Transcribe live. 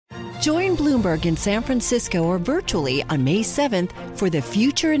Join Bloomberg in San Francisco or virtually on May 7th for The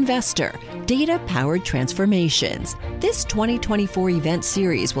Future Investor, Data-Powered Transformations. This 2024 event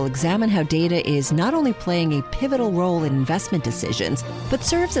series will examine how data is not only playing a pivotal role in investment decisions, but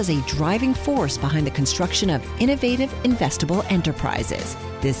serves as a driving force behind the construction of innovative, investable enterprises.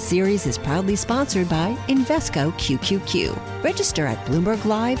 This series is proudly sponsored by Invesco QQQ. Register at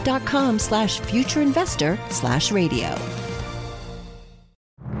bloomberglive.com/futureinvestor/radio.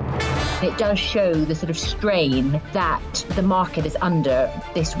 It does show the sort of strain that the market is under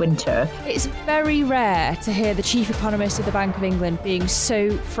this winter. It's very rare to hear the chief economist of the Bank of England being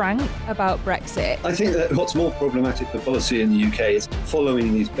so frank about Brexit. I think that what's more problematic for policy in the UK is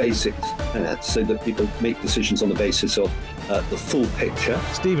following these basics so that people make decisions on the basis of the full picture.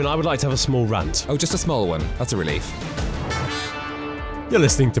 Stephen, I would like to have a small rant. Oh, just a small one. That's a relief. You're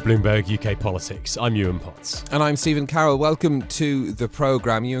listening to Bloomberg UK Politics. I'm Ewan Potts. And I'm Stephen Carroll. Welcome to the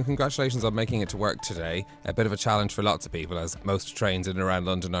programme. Ewan, congratulations on making it to work today. A bit of a challenge for lots of people, as most trains in and around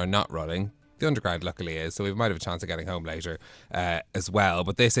London are not running. The Underground luckily is, so we might have a chance of getting home later as well.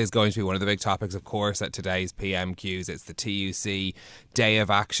 But this is going to be one of the big topics, of course, at today's PMQs. It's the TUC Day of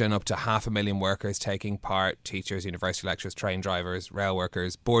Action. Up to 500,000 workers taking part. Teachers, university lecturers, train drivers, rail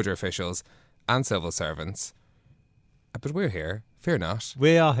workers, border officials and civil servants. But we're here. Fear not.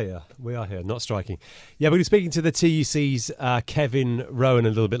 We are here, not striking. Yeah, we're speaking to the TUC's Kevin Rowan a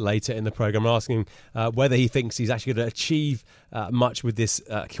little bit later in the programme, asking whether he thinks he's actually going to achieve much with this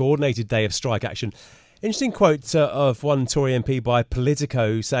coordinated day of strike action. Interesting quote of one Tory MP by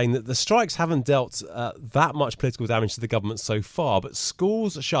Politico saying that the strikes haven't dealt that much political damage to the government so far, but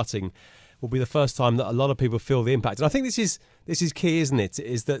schools shutting will be the first time that a lot of people feel the impact. And I think this is key, isn't it?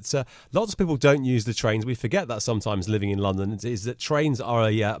 Is that lots of people don't use the trains. We forget that sometimes living in London, is that trains are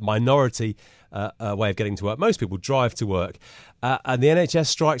a minority way of getting to work. Most people drive to work. And the NHS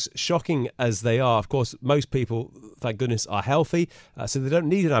strikes, shocking as they are, of course, most people, thank goodness, are healthy, so they don't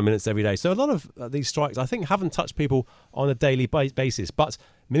need an ambulance every day. So a lot of these strikes, I think, haven't touched people on a daily basis. But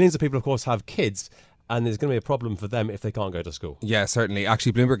millions of people, of course, have kids. And there's going to be a problem for them if they can't go to school. Yeah, certainly.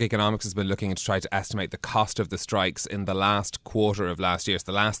 Actually, Bloomberg Economics has been looking to try to estimate the cost of the strikes in the last quarter of last year, so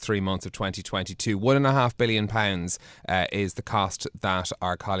the last 3 months of 2022. £1.5 billion is the cost that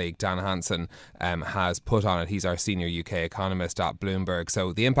our colleague Dan Hansen has put on it. He's our senior UK economist at Bloomberg.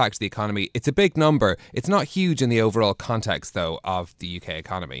 So the impact of the economy, it's a big number. It's not huge in the overall context, though, of the UK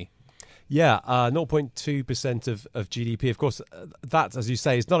economy. Yeah, 0.2% of GDP. Of course, that, as you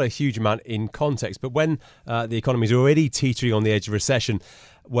say, is not a huge amount in context. But when the economy is already teetering on the edge of recession,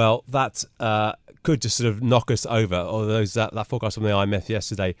 well, that could just sort of knock us over. Although that forecast from the IMF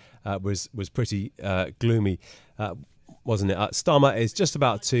yesterday was pretty gloomy, wasn't it? Starmer is just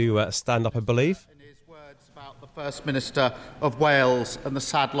about to stand up, I believe. In his words about the First Minister of Wales and the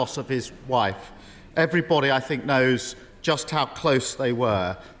sad loss of his wife, everybody, I think, knows just how close they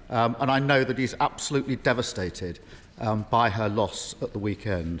were. And I know that he's absolutely devastated by her loss at the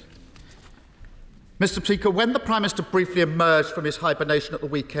weekend. Mr. Speaker, when the Prime Minister briefly emerged from his hibernation at the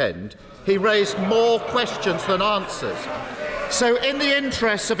weekend, he raised more questions than answers. So in the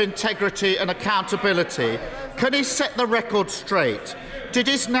interests of integrity and accountability, can he set the record straight? Did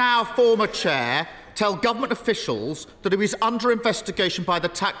his now former chair tell government officials that he was under investigation by the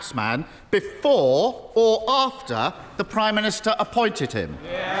taxman before or after the Prime Minister appointed him?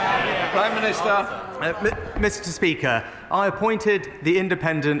 Prime Minister. Mr. Speaker, I appointed the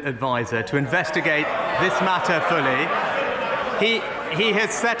independent adviser to investigate this matter fully. He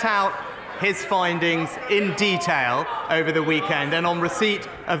has set out his findings in detail over the weekend, and on receipt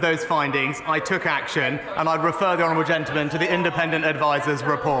of those findings, I took action, and I refer the honourable gentleman to the independent adviser's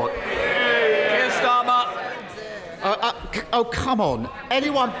report. Oh, come on.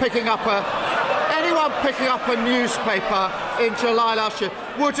 Anyone picking up a newspaper in July last year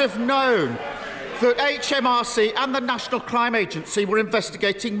would have known that HMRC and the National Crime Agency were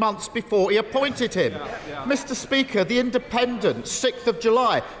investigating months before he appointed him. Mr. Speaker, the Independent, 6th of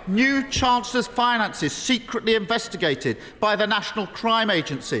July, new Chancellor's finances secretly investigated by the National Crime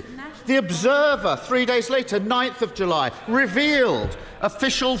Agency. The Observer, 3 days later, 9th of July, revealed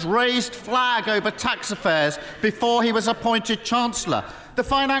officials raised flag over tax affairs before he was appointed Chancellor. The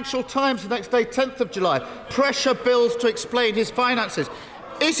Financial Times, the next day, 10th of July, pressure bills to explain his finances.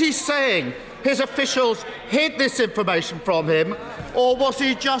 Is he saying his officials hid this information from him, or was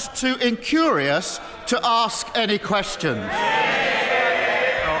he just too incurious to ask any questions?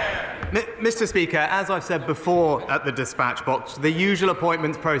 Mr. Speaker, as I've said before at the dispatch box, the usual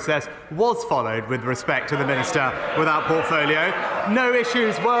appointments process was followed with respect to the Minister without portfolio. No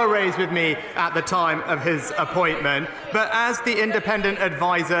issues were raised with me at the time of his appointment, but as the independent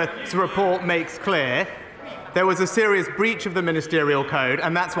advisor's report makes clear, there was a serious breach of the ministerial code,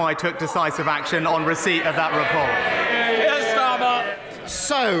 and that's why I took decisive action on receipt of that report.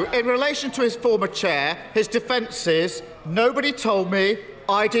 So, in relation to his former chair, his defence is, nobody told me,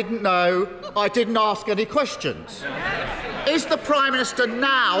 I didn't know, I didn't ask any questions. Is the Prime Minister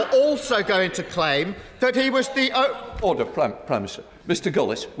now also going to claim that he was the... Order, Prime Minister. Mr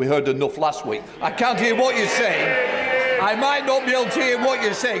Gullis, we heard enough last week. I can't hear what you're saying. I might not be able to hear what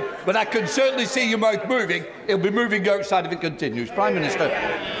you're saying, but I can certainly see your mouth moving. It'll be moving outside if it continues. Prime Minister.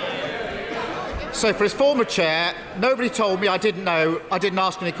 So for his former chair, nobody told me, I didn't know, I didn't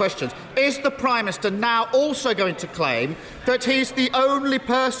ask any questions. Is the Prime Minister now also going to claim that he's the only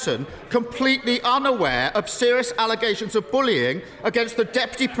person completely unaware of serious allegations of bullying against the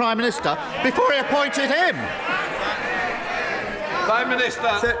Deputy Prime Minister before he appointed him? Prime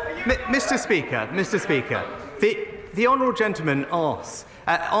Minister. So, Mr. Speaker, the honourable gentleman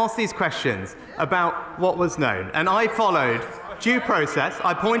asked these questions about what was known, and I followed due process.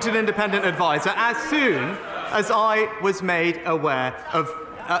 I appointed an independent adviser as soon as I was made aware of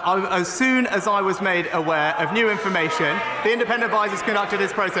new information. The independent advisers conducted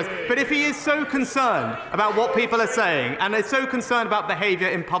this process. But if he is so concerned about what people are saying and is so concerned about behaviour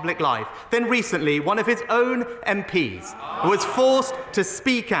in public life, then recently one of his own MPs was forced to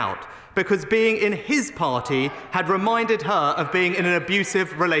speak out because being in his party had reminded her of being in an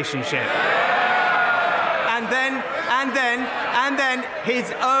abusive relationship. And then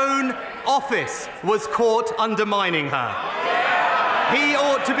his own office was caught undermining her. He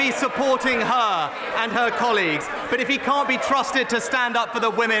ought to be supporting her and her colleagues, but if he can't be trusted to stand up for the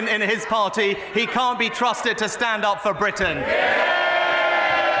women in his party, he can't be trusted to stand up for Britain.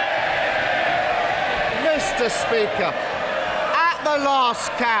 Mr. Speaker, at the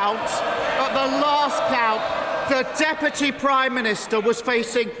last count, the Deputy Prime Minister was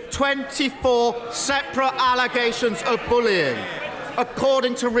facing 24 separate allegations of bullying.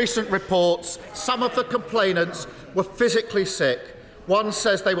 According to recent reports, some of the complainants were physically sick. One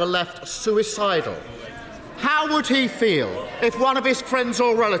says they were left suicidal. How would he feel if one of his friends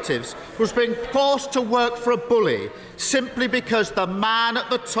or relatives was being forced to work for a bully simply because the man at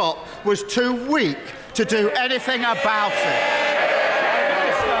the top was too weak to do anything about it?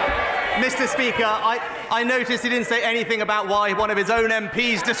 Mr. Speaker, I noticed he didn't say anything about why one of his own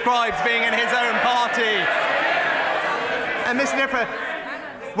MPs describes being in his own party. And Mr. Niffer,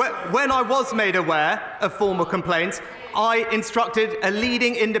 when I was made aware of formal complaints, I instructed a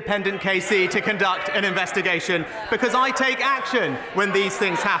leading independent KC to conduct an investigation because I take action when these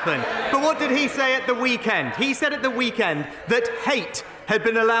things happen. But what did he say at the weekend? He said at the weekend that hate had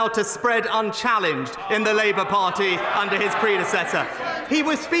been allowed to spread unchallenged in the Labour Party under his predecessor. He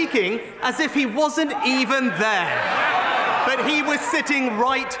was speaking as if he wasn't even there. But he was sitting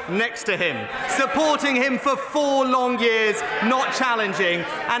right next to him, supporting him for 4 long years, not challenging.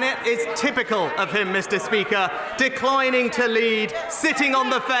 And it is typical of him, Mr. Speaker, declining to lead, sitting on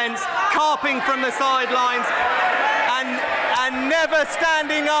the fence, carping from the sidelines, and never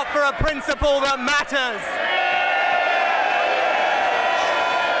standing up for a principle that matters.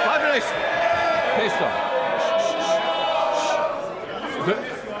 Prime Minister.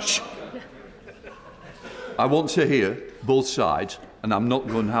 I want to hear both sides, and I'm not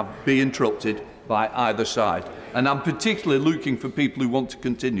going to be interrupted by either side. And I'm particularly looking for people who want to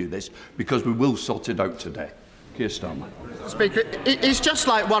continue this, because we will sort it out today. Keir Starmer. Speaker, he's just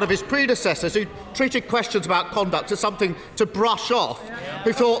like one of his predecessors who treated questions about conduct as something to brush off,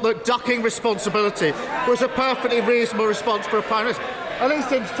 who thought that ducking responsibility was a perfectly reasonable response for a Prime Minister. At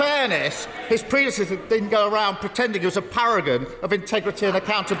least in fairness, his predecessor didn't go around pretending he was a paragon of integrity and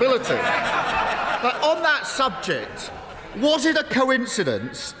accountability. But on that subject, was it a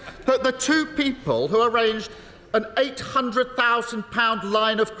coincidence that the 2 people who arranged an £800,000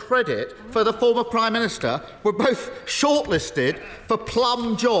 line of credit for the former Prime Minister were both shortlisted for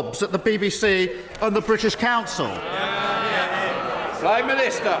plum jobs at the BBC and the British Council? Prime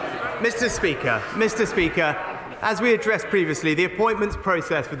Minister. Mr. Speaker, as we addressed previously, the appointments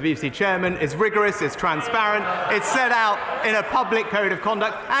process for the BBC chairman is rigorous, it's transparent, it's set out in a public code of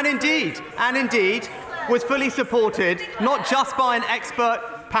conduct, and indeed, was fully supported not just by an expert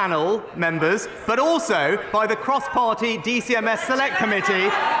panel members, but also by the cross-party DCMS Select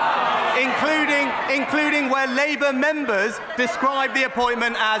Committee, including where Labour members described the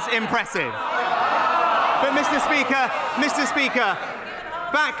appointment as impressive. But Mr. Speaker,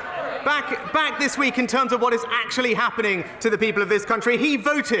 back this week in terms of what is actually happening to the people of this country. He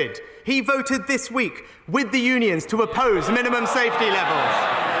voted this week with the unions to oppose minimum safety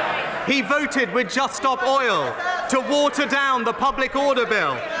levels. He voted with Just Stop Oil to water down the public order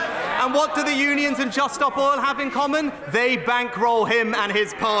bill. And what do the unions and Just Stop Oil have in common? They bankroll him and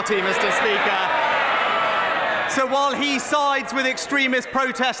his party, Mr. Speaker. So while he sides with extremist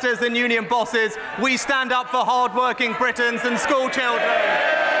protesters and union bosses, we stand up for hard-working Britons and school children.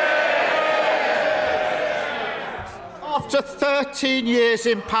 After 13 years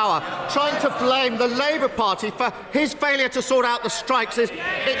in power, trying to blame the Labour Party for his failure to sort out the strikes it's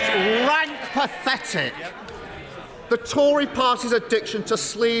rank pathetic. The Tory party's addiction to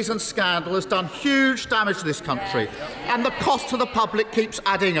sleaze and scandal has done huge damage to this country, and the cost to the public keeps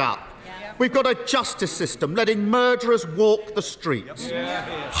adding up. We've got a justice system letting murderers walk the streets,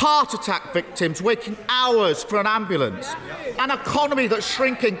 heart attack victims waiting hours for an ambulance, an economy that's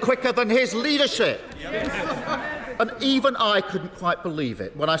shrinking quicker than his leadership. And even I couldn't quite believe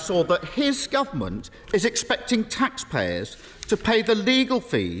it when I saw that his government is expecting taxpayers to pay the legal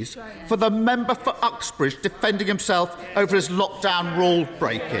fees for the member for Uxbridge defending himself over his lockdown rule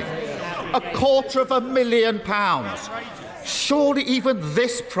breaking. £250,000. Surely even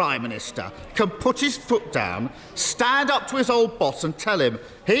this Prime Minister can put his foot down, stand up to his old boss and tell him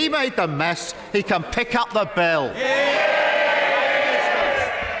he made the mess, he can pick up the bill.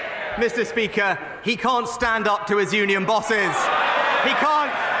 Mr. Speaker, he can't stand up to his union bosses. He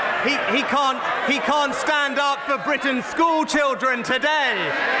can't stand up for Britain's school children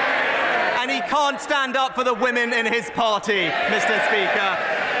today. And he can't stand up for the women in his party, Mr. Speaker.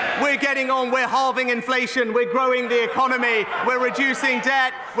 We're getting on, we're halving inflation, we're growing the economy, we're reducing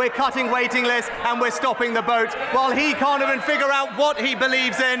debt, we're cutting waiting lists, and we're stopping the boat. While he can't even figure out what he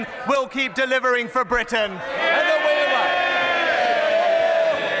believes in, we'll keep delivering for Britain.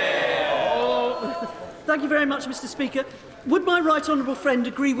 Thank you very much, Mr. Speaker. Would my right honourable friend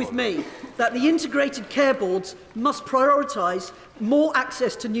agree with me that the integrated care boards must prioritise more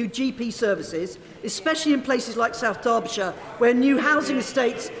access to new GP services, especially in places like South Derbyshire, where new housing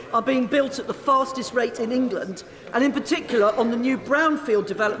estates are being built at the fastest rate in England, and in particular on the new brownfield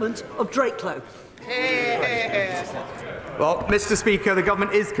development of Drakelow? Well, Mr. Speaker, the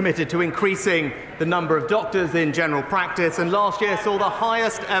government is committed to increasing the number of doctors in general practice, and last year saw the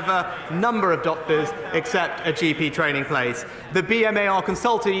highest ever number of doctors accept a GP training place. The BMA are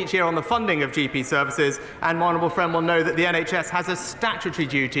consulted each year on the funding of GP services, and my honourable friend will know that the NHS has a statutory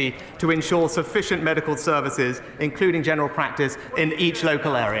duty to ensure sufficient medical services, including general practice, in each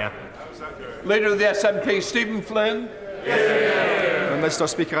local area. Leader of the SNP, Stephen Flynn. Mr.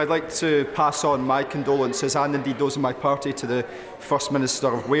 Speaker, I'd like to pass on my condolences and indeed those of my party to the First Minister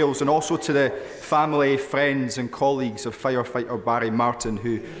of Wales and also to the family, friends and colleagues of firefighter Barry Martin,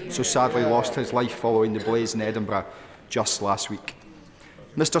 who so sadly lost his life following the blaze in Edinburgh just last week.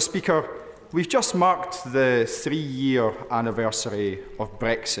 Mr. Speaker, we've just marked the 3-year anniversary of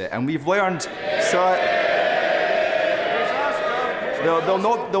Brexit, and we've learned...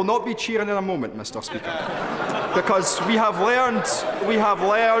 They'll not be cheering in a moment, Mr. Speaker, because we have learned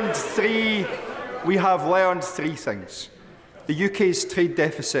three things. The UK's trade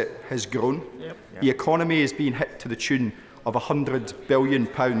deficit has grown. The economy is being hit to the tune of £100 billion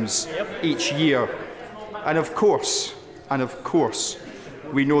each year, and of course,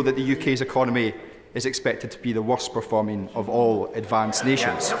 we know that the UK's economy is expected to be the worst performing of all advanced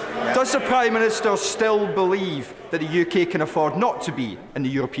nations. Does the Prime Minister still believe that the UK can afford not to be in the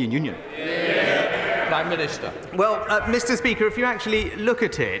European Union? Prime Minister. Well, Mr. Speaker, if you actually look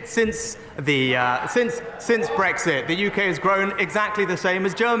at it, since Brexit, the UK has grown exactly the same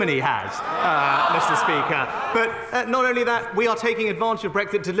as Germany has, Mr. Speaker. But not only that, we are taking advantage of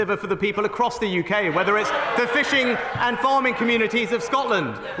Brexit to deliver for the people across the UK, whether it's the fishing and farming communities of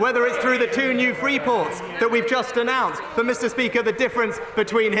Scotland, whether it's through the 2 new free ports that we've just announced. But, Mr. Speaker, the difference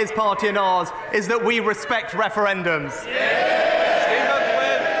between his party and ours is that we respect referendums.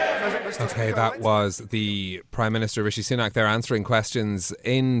 OK, that was the Prime Minister Rishi Sunak there answering questions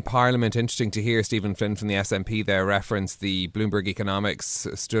in Parliament. Interesting to hear Stephen Flynn from the SNP there reference the Bloomberg Economics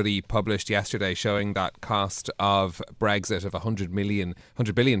study published yesterday showing that cost of Brexit of £100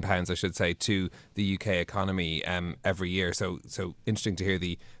 billion, I should say, to the UK economy every year. So interesting to hear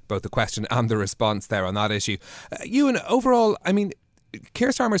both the question and the response there on that issue. Ewan, overall, I mean, Keir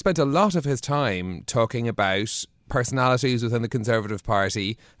Starmer spent a lot of his time talking about personalities within the Conservative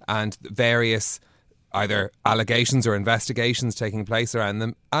Party and various either allegations or investigations taking place around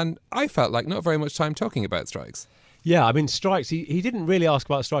them, and I felt like not very much time talking about strikes. Yeah, I mean, strikes, he didn't really ask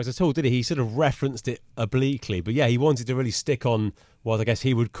about strikes at all, did he? He sort of referenced it obliquely. But yeah, he wanted to really stick on what I guess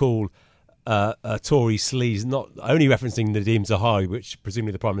he would call Tory sleaze, not only referencing Nadeem Zahawi, which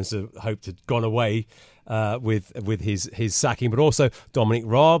presumably the Prime Minister hoped had gone away with his sacking, but also Dominic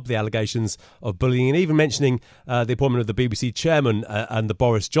Raab, the allegations of bullying, and even mentioning the appointment of the BBC chairman and the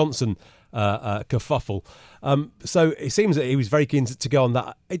Boris Johnson kerfuffle. So it seems that he was very keen to go on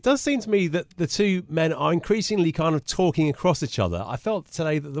that. It does seem to me that the two men are increasingly kind of talking across each other. I felt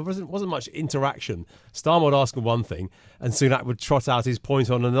today that there wasn't much interaction. Starmer would ask him one thing and Sunak would trot out his point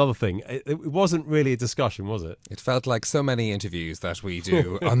on another thing. It wasn't really a discussion, was it? It felt like so many interviews that we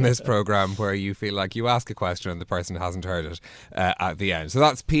do on this programme where you feel like you ask a question and the person hasn't heard it at the end. So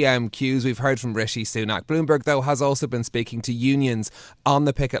that's PMQs. We've heard from Rishi Sunak. Bloomberg, though, has also been speaking to unions on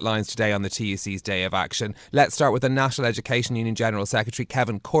the picket lines today on the TUC's Day of Action. Let's start with the National Education Union General Secretary,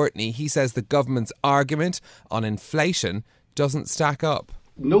 Kevin Courtney. He says the government's argument on inflation doesn't stack up.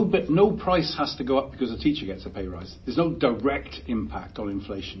 No price has to go up because a teacher gets a pay rise. There's no direct impact on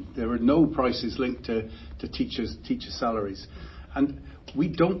inflation. There are no prices linked to teacher salaries. And we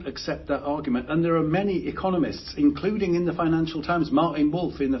don't accept that argument. And there are many economists, including in the Financial Times, Martin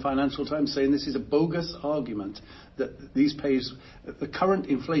Wolf in the Financial Times, saying this is a bogus argument, that these pays, the current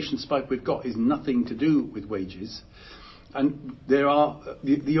inflation spike we've got is nothing to do with wages. And there are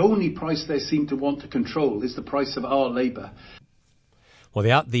the only price they seem to want to control is the price of our labour.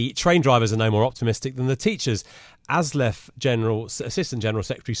 Well, the train drivers are no more optimistic than the teachers. ASLEF Assistant General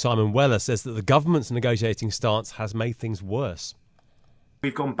Secretary Simon Weller says that the government's negotiating stance has made things worse.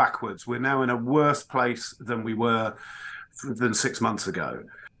 We've gone backwards. We're now in a worse place than we were 6 months ago.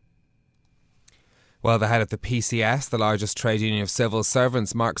 Well, the head of the PCS, the largest trade union of civil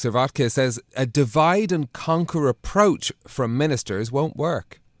servants, Mark Servatka, says a divide and conquer approach from ministers won't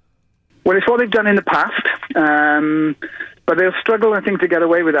work. Well, it's what they've done in the past, but they'll struggle, I think, to get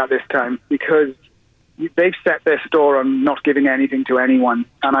away with that this time because they've set their store on not giving anything to anyone.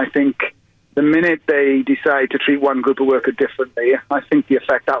 And I think the minute they decide to treat one group of workers differently, I think the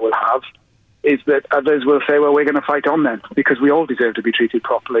effect that will have is that others will say, well, we're going to fight on then because we all deserve to be treated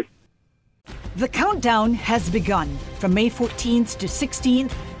properly. The countdown has begun. From May 14th to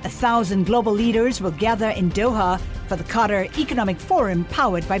 16th, 1,000 global leaders will gather in Doha for the Qatar Economic Forum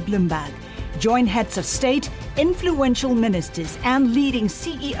powered by Bloomberg. Join heads of state, influential ministers and leading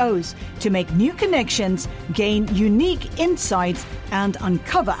CEOs to make new connections, gain unique insights and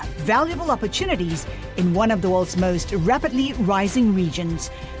uncover valuable opportunities in one of the world's most rapidly rising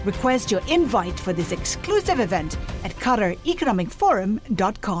regions. Request your invite for this exclusive event at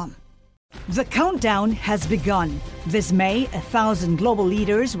QatarEconomicForum.com. The countdown has begun. This May, 1,000 global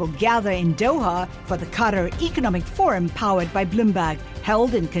leaders will gather in Doha for the Qatar Economic Forum powered by Bloomberg,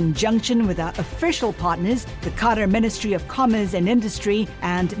 held in conjunction with our official partners, the Qatar Ministry of Commerce and Industry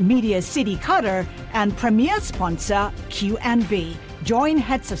and Media City Qatar, and premier sponsor Q&B. Join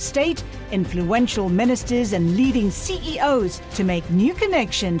heads of state, influential ministers and leading CEOs to make new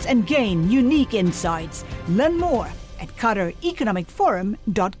connections and gain unique insights. Learn more at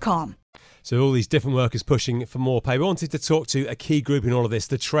QatarEconomicForum.com. So all these different workers pushing for more pay. We wanted to talk to a key group in all of this,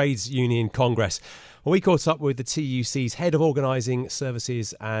 the Trades Union Congress. Well, we caught up with the TUC's Head of Organising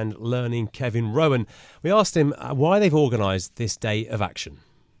Services and Learning, Kevin Rowan. We asked him why they've organised this day of action.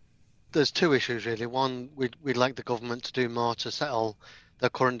 There's two issues really. One, we'd like the government to do more to settle the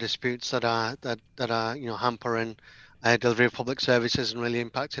current disputes that are hampering delivery of public services and really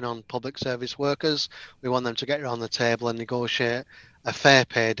impacting on public service workers. We want them to get around the table and negotiate a fair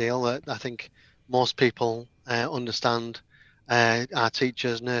pay deal that I think most people understand our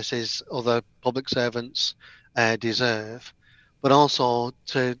teachers, nurses, other public servants deserve, but also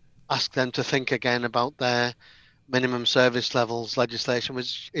to ask them to think again about their minimum service levels legislation, which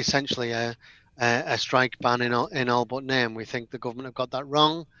is essentially a strike ban in all but name. We think the government have got that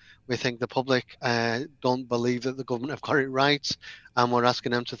wrong. We think the public don't believe that the government have got it right, and we're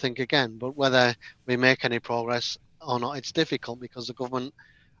asking them to think again. But whether we make any progress or not, it's difficult because the government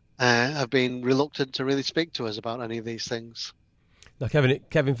have been reluctant to really speak to us about any of these things. Now,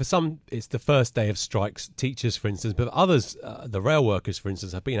 Kevin, for some, it's the first day of strikes, teachers, for instance, but others, the rail workers, for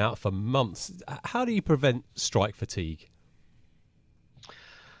instance, have been out for months. How do you prevent strike fatigue?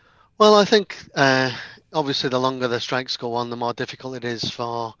 Well, I think obviously the longer the strikes go on, the more difficult it is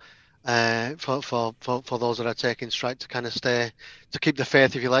for those that are taking strike to kind of stay, to keep the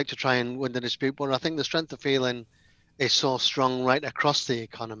faith, if you like, to try and win the dispute. But I think the strength of feeling is so strong right across the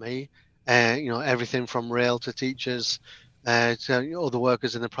economy. Everything from rail to teachers to other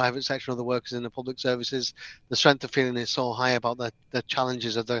workers in the private sector, other workers in the public services. The strength of feeling is so high about the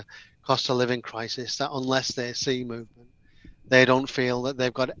challenges of the cost of living crisis that unless they see movement, they don't feel that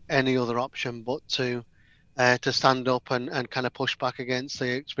they've got any other option but to stand up and kind of push back against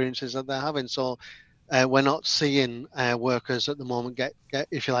the experiences that they're having. So we're not seeing workers at the moment get,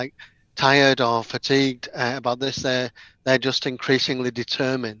 if you like, tired or fatigued about this. They're just increasingly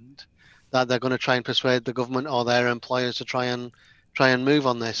determined that they're going to try and persuade the government or their employers to try and move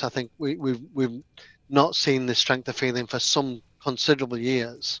on this. I think we've not seen this strength of feeling for some considerable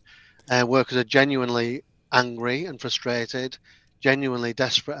years. Workers are genuinely angry and frustrated, genuinely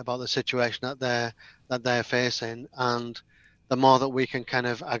desperate about the situation that they're facing, and the more that we can kind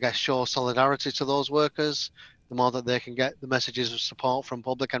of, I guess, show solidarity to those workers, the more that they can get the messages of support from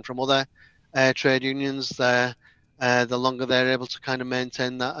public and from other trade unions, the longer they're able to kind of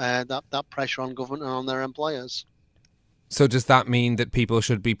maintain that pressure on government and on their employers. So does that mean that people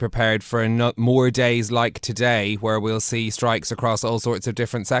should be prepared for more days like today where we'll see strikes across all sorts of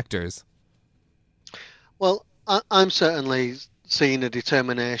different sectors? Well, I'm certainly seeing a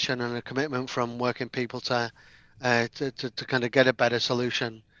determination and a commitment from working people to kind of get a better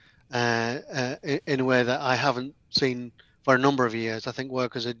solution in a way that I haven't seen for a number of years. I think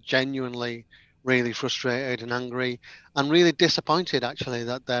workers are genuinely really frustrated and angry and really disappointed, actually,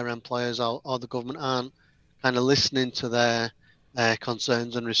 that their employers or the government aren't kind of listening to their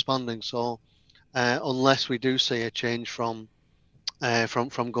concerns and responding. So unless we do see a change from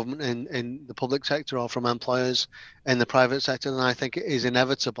government in the public sector or from employers in the private sector, then I think it is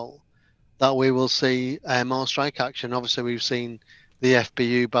inevitable that we will see more strike action. Obviously, we've seen the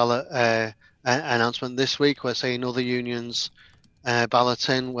FBU ballot announcement this week. We're seeing other unions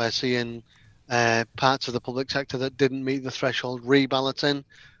balloting. We're seeing parts of the public sector that didn't meet the threshold reballoting.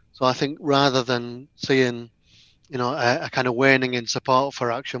 So I think rather than seeing, a kind of waning in support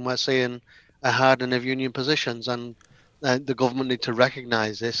for action, we're seeing a hardening of union positions, and the government need to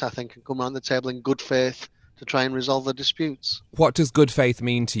recognise this, I think, and come around the table in good faith to try and resolve the disputes. What does good faith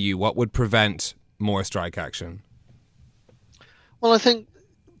mean to you? What would prevent more strike action? Well, I think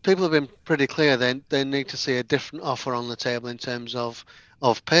people have been pretty clear. They need to see a different offer on the table in terms of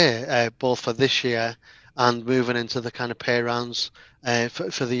pay, both for this year and moving into the kind of pay rounds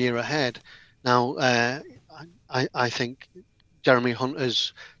for the year ahead. Now, I think Jeremy Hunt,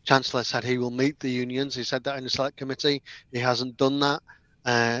 as Chancellor, said he will meet the unions. He said that in the Select Committee. He hasn't done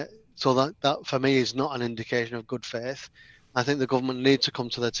that. So that for me is not an indication of good faith. I think the government needs to come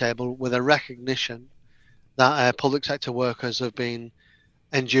to the table with a recognition that public sector workers have been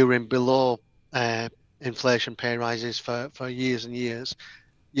enduring below inflation pay rises for years and years.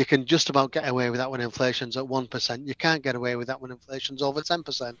 You can just about get away with that when inflation's at 1%. You can't get away with that when inflation's over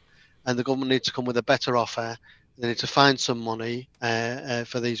 10%. And the government needs to come with a better offer. They need to find some money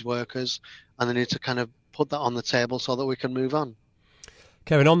for these workers, and they need to kind of put that on the table so that we can move on.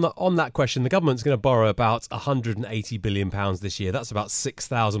 Kevin, on that question, the government's going to borrow about £180 billion this year. That's about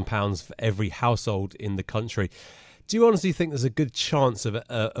 £6,000 for every household in the country. Do you honestly think there's a good chance of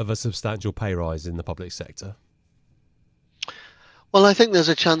a substantial pay rise in the public sector? Well, I think there's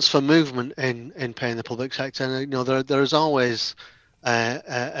a chance for movement in pay in the public sector. And, there is always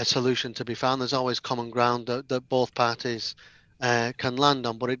a solution to be found. There's always common ground that both parties can land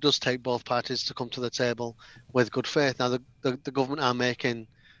on, but it does take both parties to come to the table with good faith. Now, the government are making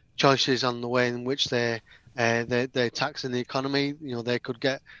choices on the way in which they're taxing the economy. They could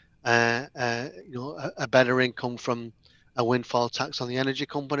get a better income from a windfall tax on the energy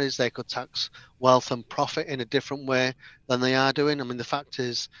companies. They could tax wealth and profit in a different way than they are doing. I mean, the fact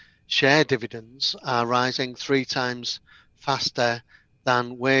is, share dividends are rising 3 times faster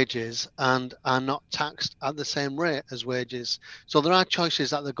than wages and are not taxed at the same rate as wages. So there are choices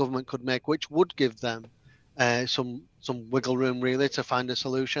that the government could make which would give them some wiggle room, really, to find a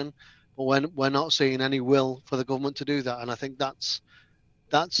solution. But we're not seeing any will for the government to do that, and I think that's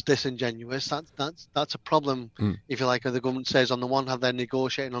disingenuous. That's a problem, if you like. The government says on the one hand they're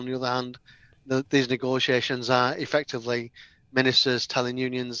negotiating, on the other hand, these negotiations are effectively ministers telling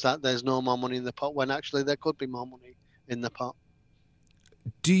unions that there's no more money in the pot when actually there could be more money in the pot.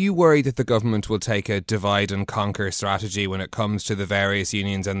 Do you worry that the government will take a divide and conquer strategy when it comes to the various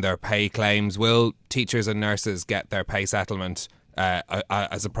unions and their pay claims? Will teachers and nurses get their pay settlement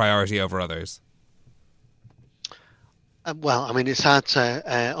as a priority over others? Well, I mean, it's hard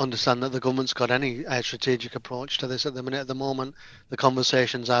to understand that the government's got any strategic approach to this at the minute. At the moment, the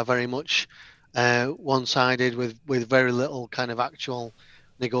conversations are very much one-sided with very little kind of actual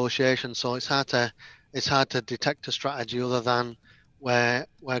negotiation. So it's hard to detect a strategy other than we're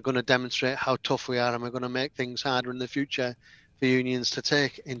going to demonstrate how tough we are, and we're going to make things harder in the future for unions to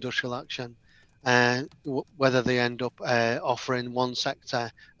take industrial action. Whether they end up offering one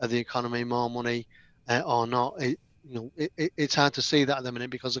sector of the economy more money or not, it's hard to see that at the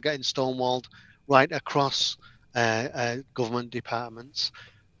minute, because they're getting stonewalled right across government departments.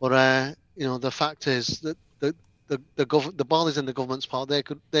 But the fact is that the ball is in the government's part.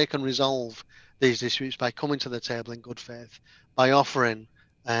 They can resolve these disputes by coming to the table in good faith, by offering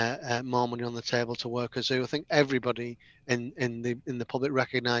more money on the table to workers who I think everybody in the public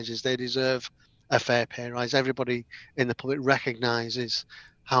recognises they deserve a fair pay rise. Everybody in the public recognises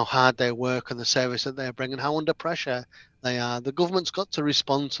how hard they work and the service that they're bringing, how under pressure they are. The government's got to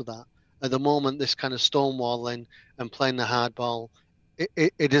respond to that. At the moment, this kind of stonewalling and playing the hardball,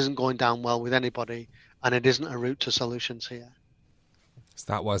 it isn't going down well with anybody, and it isn't a route to solutions here.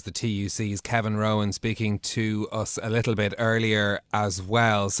 So that was the TUC's Kevin Rowan speaking to us a little bit earlier as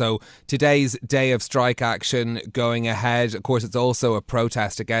well. So today's day of strike action going ahead. Of course, it's also a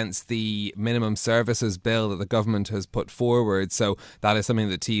protest against the minimum services bill that the government has put forward. So that is something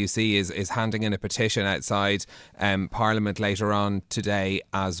that TUC is handing in a petition outside Parliament later on today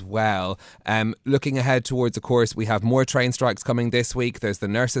as well. Looking ahead towards, of course, we have more train strikes coming this week. There's the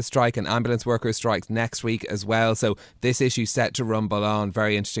nurses' strike and ambulance workers' strikes next week as well. So this issue set to rumble on.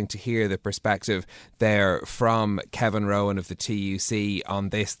 Very interesting to hear the perspective there from Kevin Rowan of the TUC on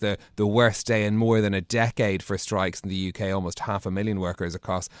this, the worst day in more than a decade for strikes in the UK. Almost 500,000 workers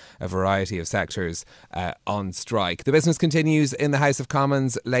across a variety of sectors on strike. The business continues in the House of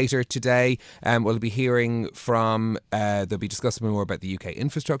Commons later today. We'll be hearing from, they'll be discussing more about the UK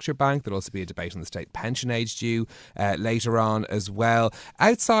Infrastructure Bank. There'll also be a debate on the state pension age due later on as well.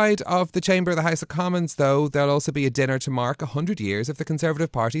 Outside of the chamber of the House of Commons, though, there'll also be a dinner to mark 100 years of the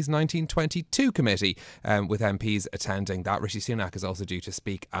Conservative Party's 1922 committee, with MPs attending that. Rishi Sunak is also due to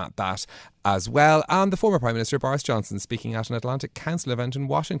speak at that as well. And the former Prime Minister Boris Johnson speaking at an Atlantic Council event in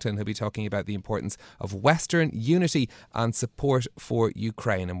Washington. He'll be talking about the importance of Western unity and support for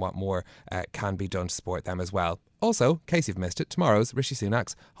Ukraine and what more can be done to support them as well. Also, in case you've missed it, tomorrow's Rishi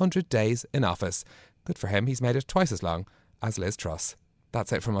Sunak's 100 days in office. Good for him, he's made it twice as long as Liz Truss.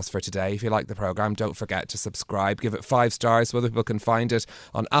 That's it from us for today. If you like the programme, don't forget to subscribe. Give it 5 stars so other people can find it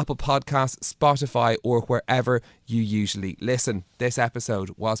on Apple Podcasts, Spotify or wherever you usually listen. This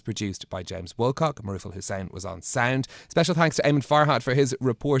episode was produced by James Woolcock. Marufal Hussain was on sound. Special thanks to Eamon Farhat for his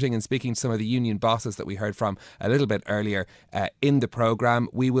reporting and speaking to some of the union bosses that we heard from a little bit earlier in the programme.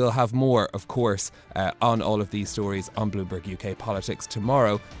 We will have more, of course, on all of these stories on Bloomberg UK Politics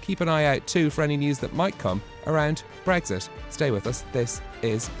tomorrow. Keep an eye out too for any news that might come around Brexit. Stay with us. This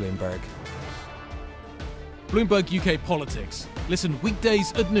is Bloomberg. Bloomberg UK Politics. Listen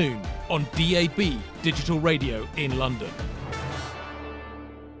weekdays at noon on DAB Digital Radio in London.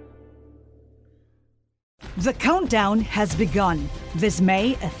 The countdown has begun. This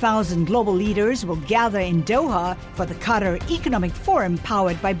May, 1,000 global leaders will gather in Doha for the Qatar Economic Forum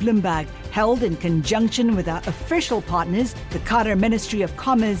powered by Bloomberg, held in conjunction with our official partners, the Qatar Ministry of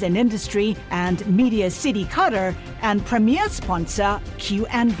Commerce and Industry and Media City Qatar, and premier sponsor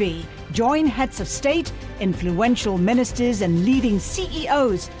QNB. Join heads of state, influential ministers and leading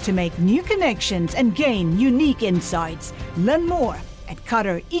CEOs to make new connections and gain unique insights. Learn more at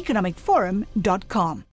QatarEconomicForum.com.